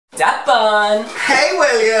Deppon! Hey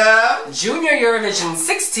William! Junior Eurovision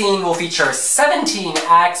 16 will feature 17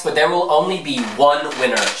 acts, but there will only be one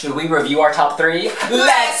winner. Should we review our top 3?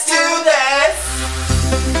 Let's do this!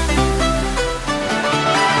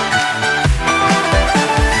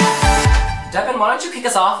 Deppon, why don't you kick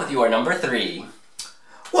us off with your number 3?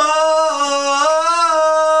 Whoa!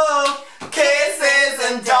 Kisses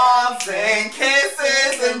and dancing,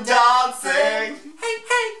 kisses and dancing. Hey,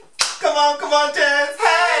 hey! Come on, dance,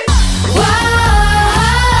 hey!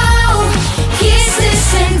 Whoa!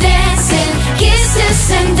 Kisses and dancing,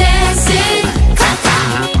 kisses and dancing.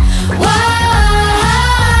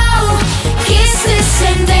 Whoa! Kisses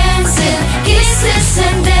and dancing, kisses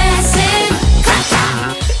and dancing.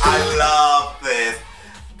 I love this.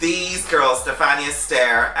 These girls, Stefania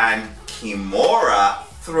Stair and Kimora,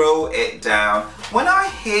 throw it down. When I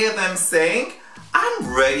hear them sing,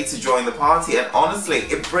 I'm ready to join the party, and honestly,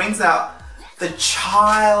 it brings out the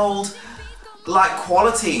child-like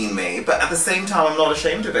quality in me, but at the same time, I'm not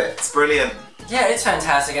ashamed of it. It's brilliant. Yeah, it's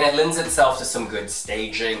fantastic, and it lends itself to some good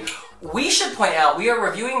staging. We should point out, we are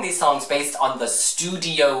reviewing these songs based on the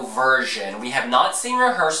studio version. We have not seen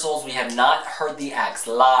rehearsals, we have not heard the acts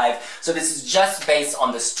live, so this is just based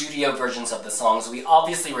on the studio versions of the songs. We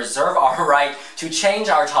obviously reserve our right to change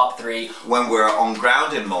our top 3 when we're on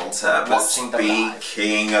ground in Malta. But watching them live.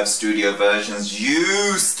 Speaking of studio versions,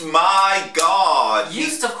 Joost, my god!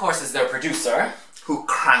 Joost, of course, is their producer, who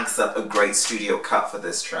cranks up a great studio cut for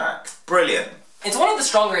this track. Brilliant. It's one of the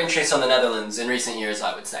stronger entries on the Netherlands in recent years,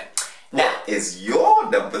 I would say. Now, what is your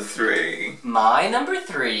number 3? My number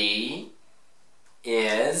 3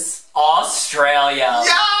 is Australia.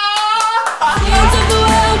 Yeah! Champions of the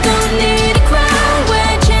world don't need a crown.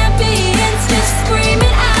 We're champions, just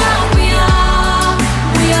screaming out. We are,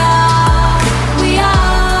 we are, we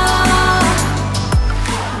are.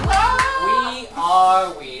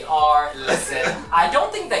 We are. Listen, I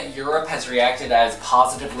don't think that Europe has reacted as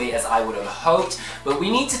positively as I would have hoped, but we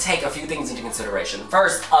need to take a few things into consideration.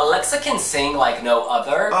 First, Alexa can sing like no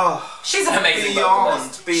other. Oh, she's an amazing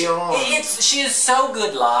vocalist. Beyond. She is so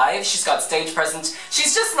good live. She's got stage presence.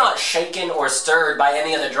 She's just not shaken or stirred by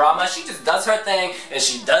any of the drama. She just does her thing, and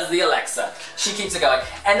she does the Alexa. She keeps it going.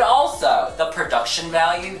 And also, the production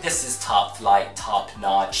value, this is top flight, top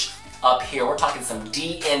notch. Up here, we're talking some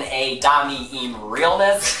DNA, Dami,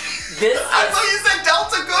 realness. I thought you said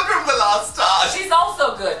Delta Goodrum the last time. She's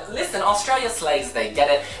also good. Listen, Australia slays, they get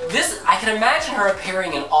it. This, I can imagine her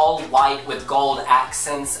appearing in all white with gold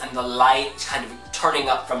accents and the light kind of turning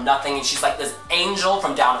up from nothing, and she's like this angel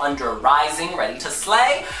from down under rising, ready to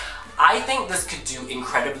slay. I think this could do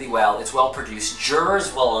incredibly well. It's well produced.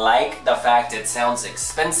 Jurors will like the fact it sounds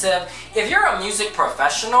expensive. If you're a music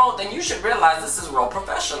professional, then you should realize this is real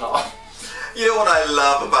professional. You know what I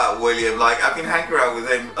love about William? Like, I've been hanging around with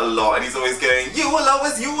him a lot, and he's always going, you will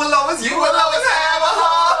always have a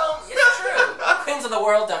home. It's true. Queens of the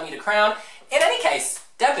world don't need a crown. In any case,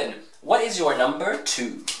 Deppon, what is your number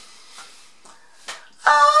 2? I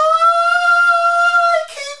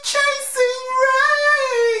keep chasing rainbows.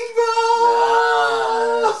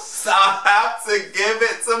 Yes. I have to give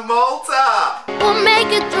it to Malta. We'll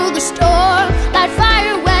make it through the storm, like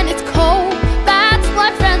fire when it's cold. That's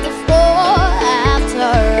what friends are for,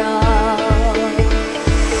 after all.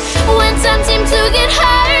 When times seem to get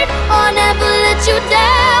hard, I'll never let you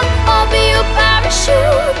down. I'll be your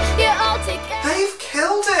parachute, yeah, I'll take it. They've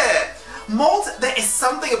killed it. Malta, there is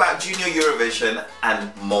something about Junior Eurovision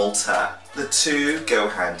and Malta. The two go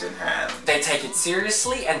hand in hand. They take it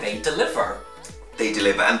seriously and they deliver. They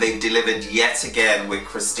deliver, and they've delivered yet again with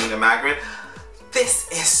Christina Magrin. This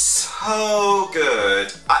is so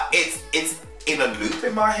good. It's in a loop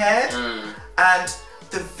in my head, and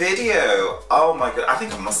the video, oh my god, I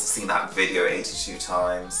think I must have seen that video 82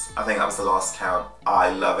 times. I think that was the last count. I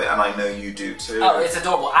love it, and I know you do too. Oh, it's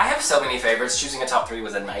adorable. I have so many favorites. Choosing a top 3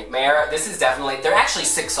 was a nightmare. This is definitely, there are actually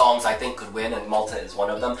 6 songs I think could win, and Malta is one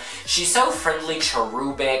of them. She's so friendly,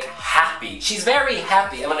 cherubic, happy. She's very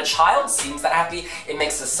happy, and when a child seems that happy, it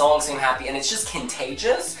makes the song seem happy, and it's just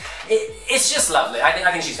contagious. It's just lovely. I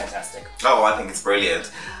think she's fantastic. Oh, I think it's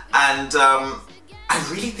brilliant. And I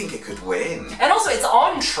really think it could win. And also, it's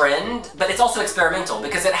on trend, but it's also experimental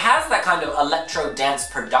because it has that kind of electro dance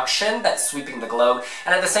production that's sweeping the globe,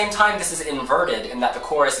 and at the same time, this is inverted in that the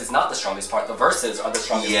chorus is not the strongest part, the verses are the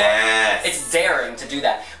strongest part. It's daring to do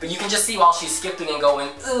that, but you can just see while she's skipping and going,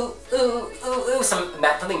 ooh, ooh, ooh, ooh,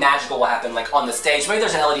 something magical will happen, like on the stage. Maybe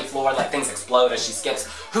there's an LED floor, like things explode as she skips.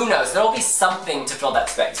 Who knows? There'll be something to fill that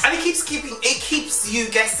space. And it keeps you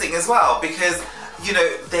guessing as well, because, you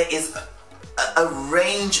know, there is a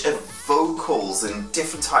range of vocals and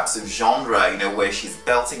different types of genre, you know, where she's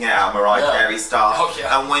belting it out Mariah Carey style,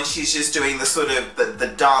 and when she's just doing the sort of the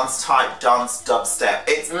dance dubstep,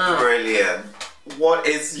 it's brilliant. What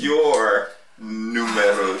is your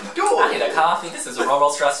numero dos? I need a coffee. This is real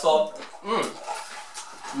stressful.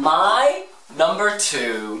 My number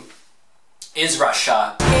 2 is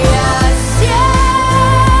Russia.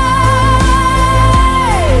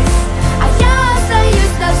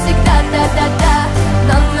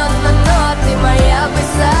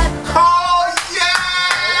 Oh yeah!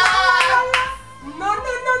 No.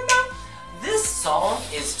 This song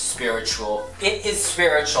is spiritual. It is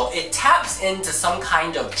spiritual. It taps into some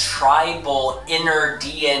kind of tribal inner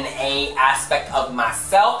DNA aspect of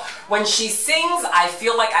myself. When she sings, I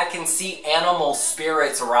feel like I can see animal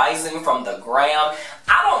spirits rising from the ground.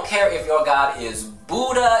 I don't care if your God is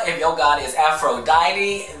Buddha, if your God is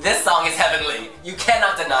Aphrodite, this song is heavenly. You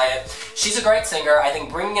cannot deny it. She's a great singer. I think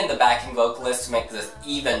bringing in the backing vocalist to make this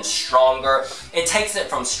even stronger. It takes it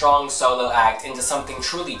from strong solo act into something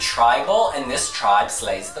truly tribal, and this tribe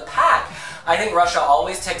slays the pack. I think Russia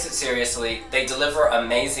always takes it seriously. They deliver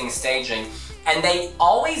amazing staging, and they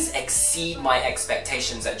always exceed my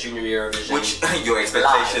expectations at Junior Eurovision. Which, your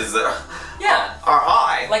expectations are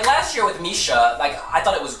high. Like last year with Misha, like I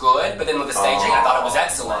thought it was good, but then with the staging I thought it was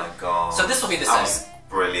excellent. Oh my god. So this will be the same.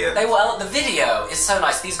 Brilliant. The video is so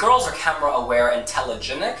nice. These girls are camera aware and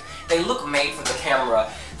telegenic. They look made for the camera.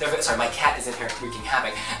 Sorry, my cat is in here wreaking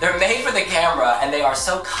havoc. They're made for the camera, and they are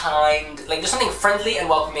so kind. Like there's something friendly and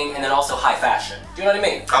welcoming, and then also high fashion. Do you know what I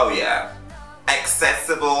mean? Oh yeah.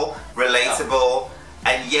 Accessible, relatable,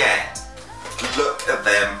 and yet look at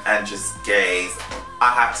them and just gaze.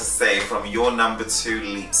 I have to say, from your number 2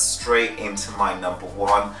 leaps straight into my number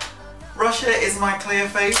 1. Russia is my clear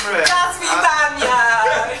favorite.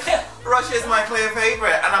 Russia is my clear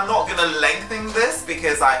favorite, and I'm not gonna lengthen this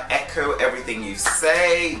because I echo everything you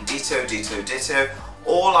say. Ditto, ditto, ditto.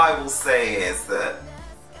 All I will say is that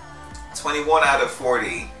 21 out of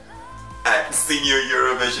 40 at Senior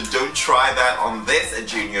Eurovision. Don't try that on this at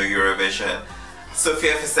Junior Eurovision.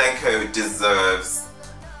 Sofia Fisenko deserves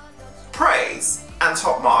praise and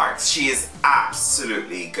top marks. She is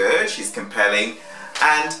absolutely good. She's compelling.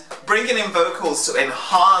 And bringing in vocals to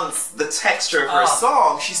enhance the texture of her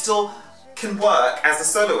song, she still can work as a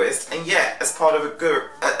soloist and yet as part of a group.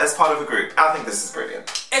 I think this is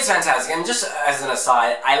brilliant. It's fantastic. And just as an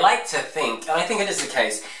aside, I like to think, and I think it is the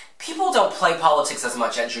case, people don't play politics as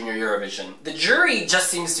much at Junior Eurovision. The jury just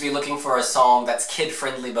seems to be looking for a song that's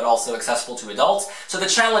kid-friendly but also accessible to adults, so the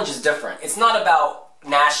challenge is different. It's not about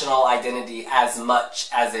national identity as much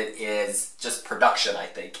as it is just production, I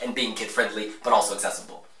think, and being kid-friendly but also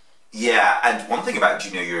accessible. Yeah, and one thing about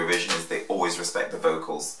Junior Eurovision is they always respect the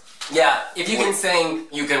vocals. Yeah, if you can sing,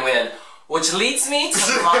 you can win. Which leads me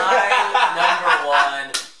to my number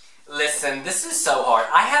 1. Listen, this is so hard.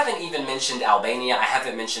 I haven't even mentioned Albania. I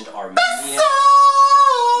haven't mentioned Armenia.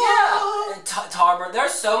 Yeah, Tarbur. There are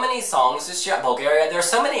so many songs this year. Bulgaria. There are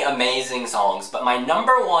so many amazing songs. But my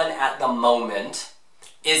number 1 at the moment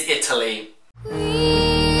is Italy.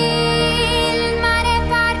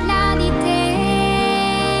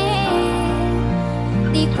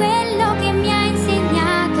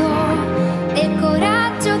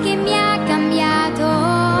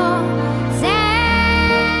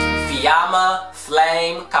 Fiamma,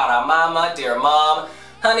 Flame, Cara Mama, Dear Mom.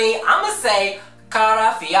 Honey, I'ma say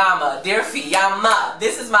Cara Fiamma, Dear Fiamma.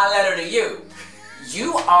 This is my letter to you.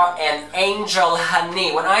 You are an angel,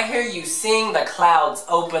 honey. When I hear you sing, the clouds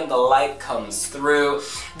open, the light comes through.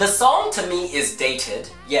 The song to me is dated.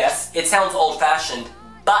 Yes, it sounds old-fashioned,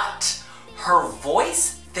 but her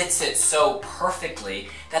voice fits it so perfectly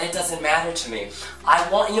that it doesn't matter to me. I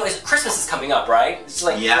want, you know, Christmas is coming up, right? It's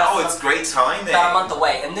like it's great timing. About a month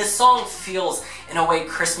away, and this song feels, in a way,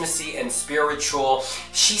 Christmassy and spiritual.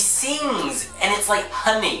 She sings, and it's like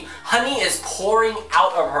honey. Honey is pouring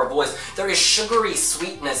out of her voice. There is sugary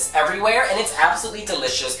sweetness everywhere, and it's absolutely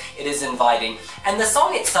delicious. It is inviting, and the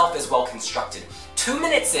song itself is well constructed. 2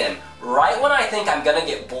 minutes in, right when I think I'm gonna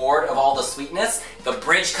get bored of all the sweetness, the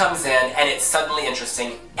bridge comes in and it's suddenly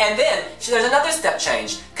interesting. And then there's another step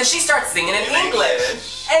change, because she starts singing in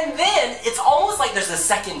English. And then it's almost like there's a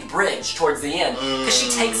second bridge towards the end, because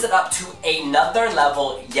she takes it up to another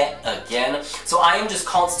level yet again. So I am just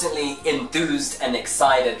constantly enthused and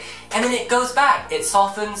excited. And then it goes back, it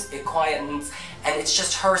softens, it quietens, and it's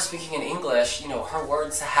just her speaking in English. You know, her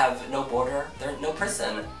words have no border, they're no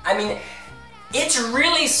prison. I mean, It's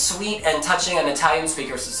really sweet and touching, and Italian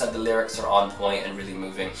speakers have said the lyrics are on point and really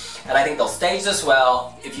moving. And I think they'll stage this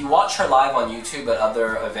well. If you watch her live on YouTube at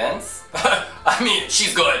other events, I mean,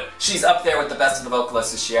 she's good. She's up there with the best of the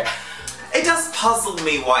vocalists this year. It does puzzle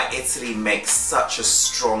me why Italy makes such a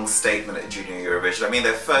strong statement at Junior Eurovision. I mean,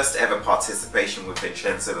 their first ever participation with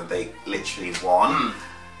Vincenzo, and they literally won.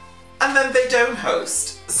 And then they don't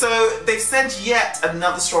host. So they've sent yet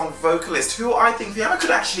another strong vocalist who I think Vienna could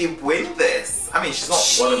actually win this. I mean,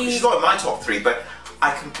 she's not in my top 3, but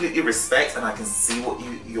I completely respect and I can see what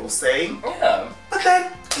you're saying. Yeah. But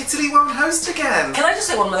then Italy won't host again. Can I just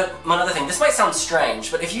say one other thing? This might sound strange,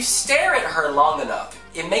 but if you stare at her long enough,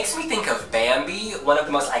 it makes me think of Bambi, one of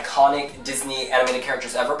the most iconic Disney animated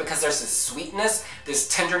characters ever, because there's this sweetness, this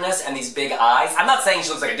tenderness, and these big eyes. I'm not saying she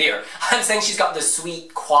looks like a deer. I'm saying she's got this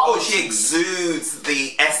sweet quality. Oh, she exudes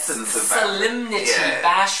the essence of that. Solemnity,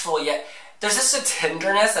 bashful, yet there's just a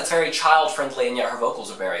tenderness that's very child-friendly, and yet her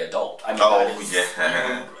vocals are very adult. I mean,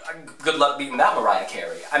 good luck beating that Mariah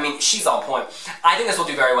Carey. I mean, she's on point. I think this will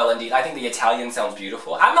do very well indeed. I think the Italian sounds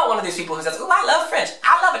beautiful. I'm not one of these people who says, "Ooh, I love French.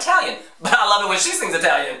 I love Italian," but I love it when she sings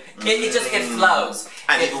Italian. It flows.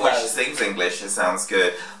 And even when she sings English, it sounds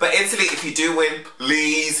good. But Italy, if you do win,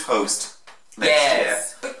 please host next year.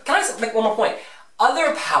 But can I just make one more point?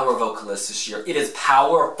 Other power vocalists this year, it is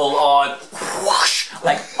power full on whoosh,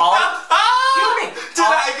 like all. You know what I mean? Do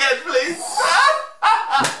that again, please.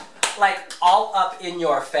 Like all up in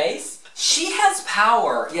your face. She has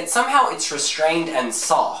power, yet somehow it's restrained and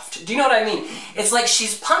soft. Do you know what I mean? It's like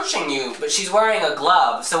she's punching you, but she's wearing a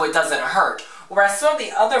glove so it doesn't hurt. Whereas some of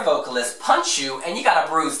the other vocalists punch you and you got a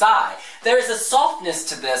bruised eye. There is a softness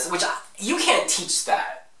to this, which you can't teach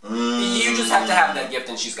that. You just have to have that gift,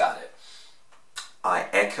 and she's got it. I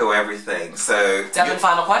echo everything. So, Devin,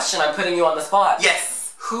 final question. I'm putting you on the spot.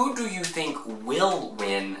 Yes. Who do you think will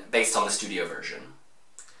win based on the studio version?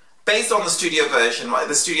 Based on the studio version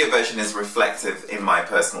is reflective in my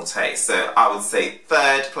personal taste. So I would say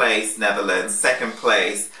 3rd place, Netherlands, 2nd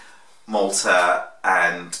place, Malta,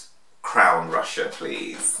 and Crown Russia,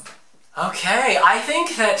 please. Okay, I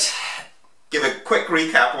think that... Give a quick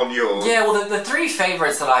recap on yours. Yeah, well, the 3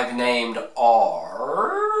 favorites that I've named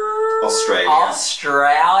are... Australia,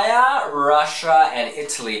 Russia, and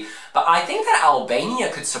Italy. But I think that Albania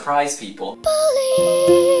could surprise people.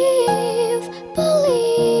 Believe,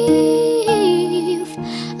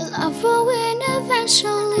 love will win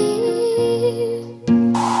eventually.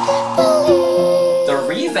 The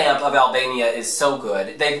revamp of Albania is so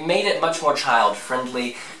good. They've made it much more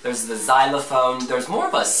child-friendly. There's the xylophone. There's more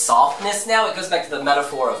of a softness now. It goes back to the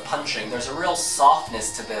metaphor of punching. There's a real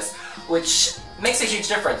softness to this, which makes a huge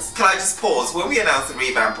difference. Can I just pause? When we announced the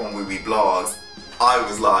revamp on wiwibloggs, I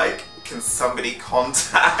was like, can somebody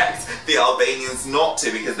contact the Albanians not to,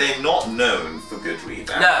 because they're not known for good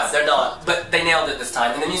revamps. No, they're not, but they nailed it this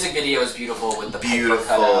time. And the music video is beautiful with the paper beautiful,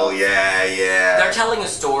 cutout. yeah. They're telling a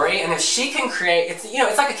story, and if she can create, it's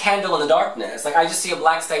like a candle in the darkness. Like I just see a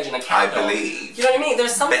black stage and a candle. I believe. You know what I mean?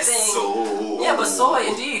 There's something. Beso. Yeah, Beso,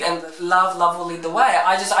 indeed, and love will lead the way.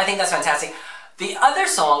 I think that's fantastic. The other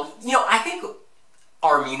song, I think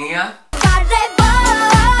Armenia.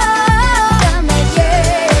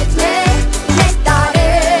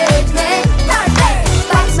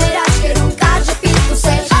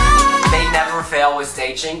 With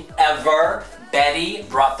staging ever. Betty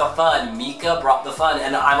brought the fun, Mika brought the fun,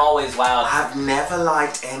 and I'm always wowed. I've never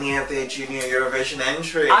liked any of their Junior Eurovision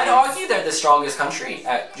entries. I'd argue they're the strongest country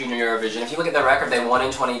at Junior Eurovision. If you look at their record, they won in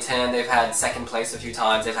 2010, they've had 2nd place a few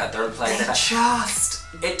times, they've had 3rd place.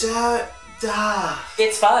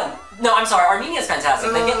 It's fun. No, I'm sorry, Armenia's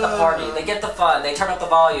fantastic. They get the party, they get the fun, they turn up the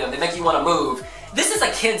volume, they make you want to move. This is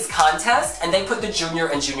a kids contest, and they put the Junior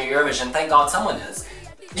and Junior Eurovision. Thank God someone is.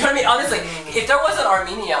 You know what I mean? Honestly, if there wasn't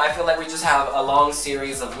Armenia, I feel like we just have a long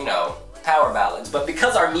series of, power ballads. But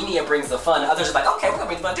because Armenia brings the fun, others are like, okay, we're gonna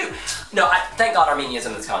bring the fun too. No, thank God Armenia's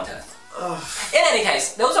in this contest. In any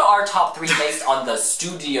case, those are our top 3 based on the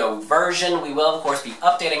studio version. We will, of course, be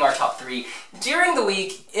updating our top 3 during the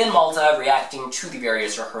week in Malta, reacting to the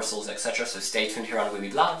various rehearsals, etc. So stay tuned here on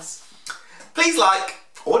wiwibloggs. Please like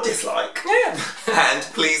or dislike. Yeah. And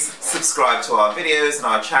please subscribe to our videos and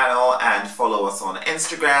our channel, and follow us on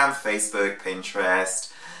Instagram, Facebook,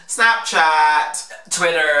 Pinterest, Snapchat,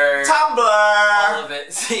 Twitter, Tumblr. all of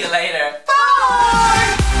it. See you later.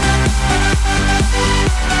 Bye!